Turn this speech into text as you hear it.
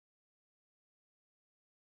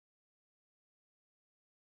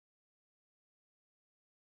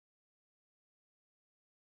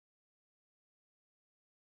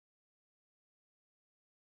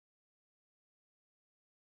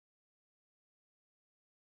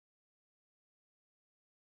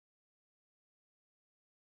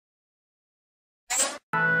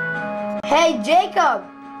Hey, Jacob!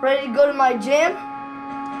 Ready to go to my gym?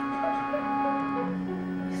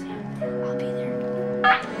 I'll be there.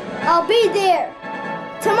 I'll be there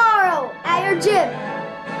tomorrow at your gym.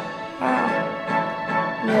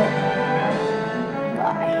 Yeah.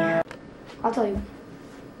 Bye. I'll tell you.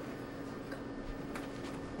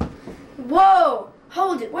 Whoa!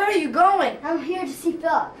 Hold it. Where are you going? I'm here to see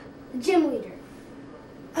Philip, the gym leader.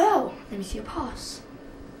 Oh, let me see your pulse.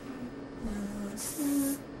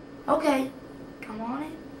 Okay, come on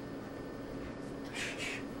in.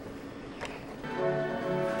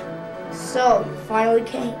 So, you finally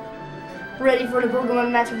came. Ready for the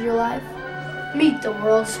Pokemon match of your life? Meet the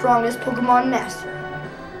world's strongest Pokemon master.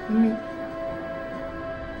 Me.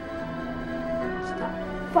 Stop.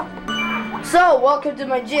 Fuck. So, welcome to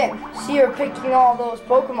my gym. See, you're picking all those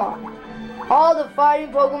Pokemon. All the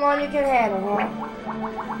fighting Pokemon you can handle,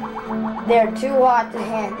 huh? They're too hot to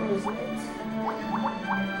handle, isn't it?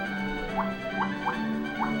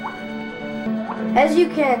 As you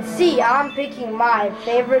can see, I'm picking my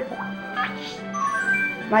favorite,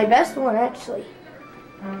 my best one actually.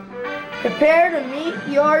 Prepare to meet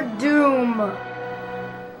your doom.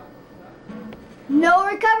 No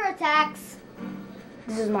recover attacks.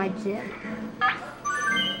 This is my gym.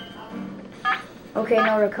 Okay,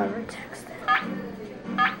 no recover attacks then.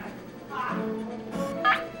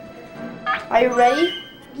 Are you ready?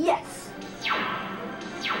 Yes.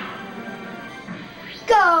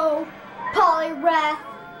 Go, Poliwrath.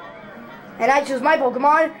 And I choose my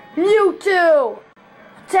Pokemon, Mewtwo.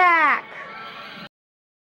 Attack!